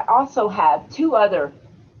close, I also have two other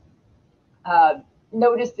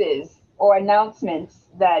notices or announcements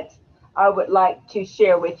that I would like to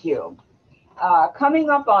share with you. Coming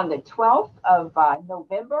up on the 12th of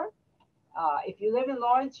November, if you live in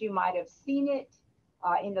Lawrence, you might have seen it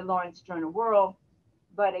in the Lawrence Journal World.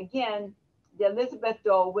 But again, the Elizabeth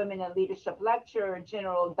Dole Women in Leadership Lecture,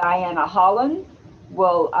 General Diana Holland,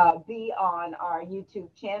 will be on our YouTube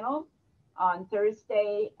channel on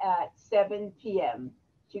Thursday at 7 p.m.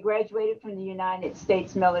 She graduated from the United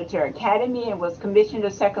States Military Academy and was commissioned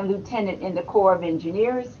a second lieutenant in the Corps of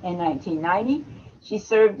Engineers in 1990. She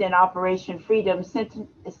served in Operation Freedom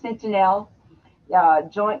Sentinel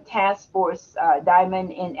Joint Task Force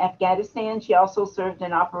Diamond in Afghanistan. She also served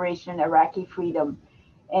in Operation Iraqi Freedom.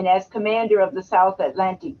 And as commander of the South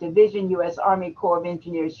Atlantic Division, U.S. Army Corps of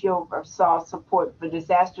Engineers, she oversaw support for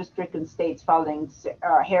disaster-stricken states following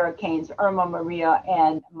hurricanes Irma, Maria,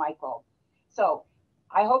 and Michael. So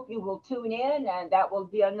I hope you will tune in, and that will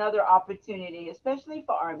be another opportunity, especially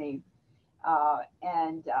for Army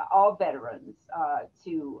and all veterans,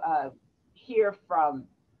 to hear from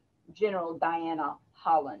General Diana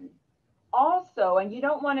Holland. Also, and you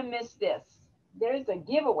don't want to miss this, there's a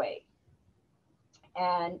giveaway.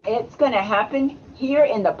 And it's going to happen here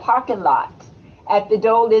in the parking lot at the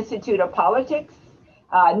Dole Institute of Politics,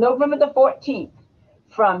 November the 14th,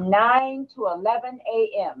 from 9 to 11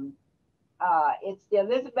 a.m. It's the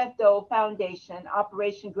Elizabeth Dole Foundation,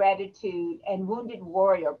 Operation Gratitude, and Wounded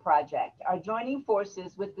Warrior Project are joining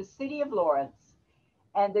forces with the City of Lawrence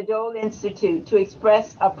and the Dole Institute to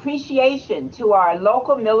express appreciation to our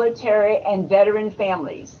local military and veteran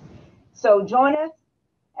families. So join us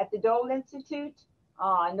at the Dole Institute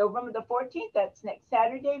on November the 14th, that's next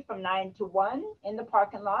Saturday from 9 to 1 in the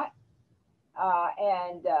parking lot.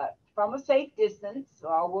 And from a safe distance,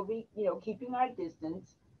 we'll be keeping our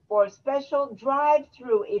distance, for a special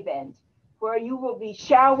drive-through event where you will be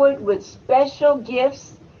showered with special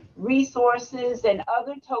gifts, resources, and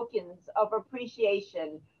other tokens of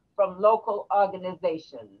appreciation from local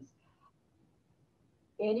organizations.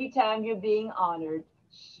 Anytime you're being honored,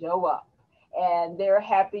 show up. And they're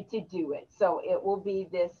happy to do it. So it will be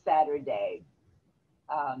this Saturday.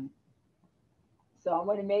 So I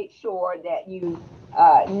want to make sure that you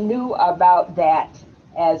knew about that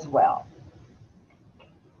as well.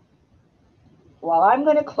 Well, I'm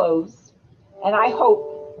going to close, and I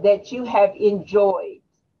hope that you have enjoyed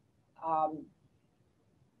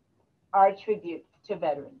our tribute to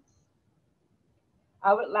veterans.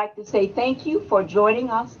 I would like to say thank you for joining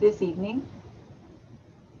us this evening.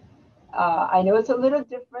 I know it's a little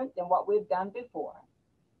different than what we've done before,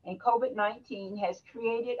 and COVID-19 has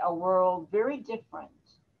created a world very different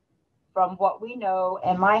from what we know,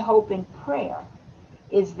 and my hope and prayer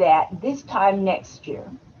is that this time next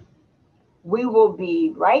year, we will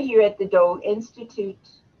be right here at the Dole Institute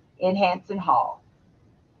in Hanson Hall.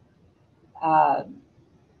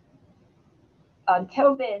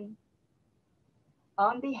 Until then,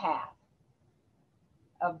 on behalf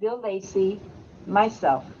of Bill Lacey,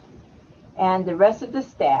 myself, and the rest of the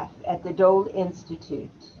staff at the Dole Institute,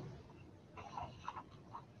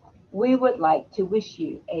 we would like to wish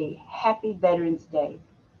you a happy Veterans Day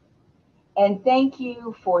and thank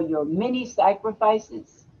you for your many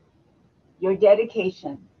sacrifices, your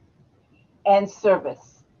dedication, and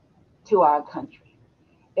service to our country.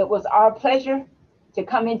 It was our pleasure to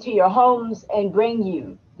come into your homes and bring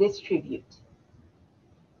you this tribute.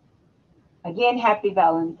 Again, happy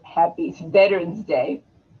Veterans Day,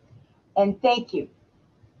 and thank you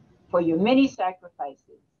for your many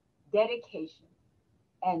sacrifices, dedication,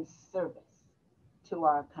 and service to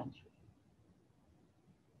our country.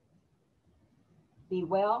 Be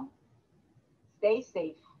well, stay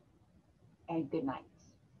safe, and good night.